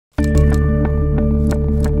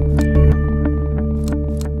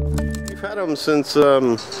them since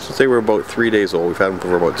they were about 3 days old. We've had them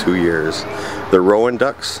for about 2 years. They're Rowan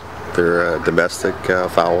ducks. They're a domestic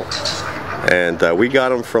fowl. And we got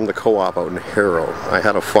them from the co-op out in Harrow. I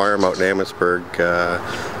had a farm out in Amherstburg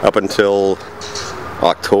up until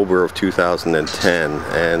October of 2010,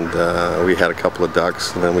 and we had a couple of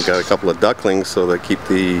ducks, and then we got a couple of ducklings, so they keep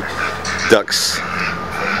the ducks,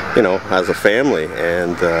 you know, as a family.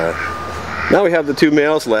 And now we have the 2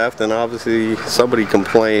 males left, and obviously somebody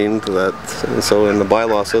complained that, and so in the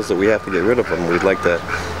bylaw says that we have to get rid of them. We'd like to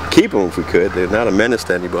keep them if we could. They're not a menace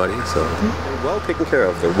to anybody, so they're well taken care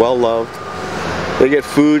of. They're well loved. They get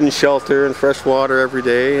food and shelter and fresh water every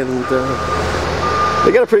day, and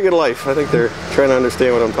they got a pretty good life. I think they're trying to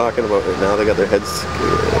understand what I'm talking about right now. They got their heads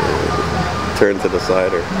turned to the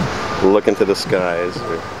side or looking to the skies.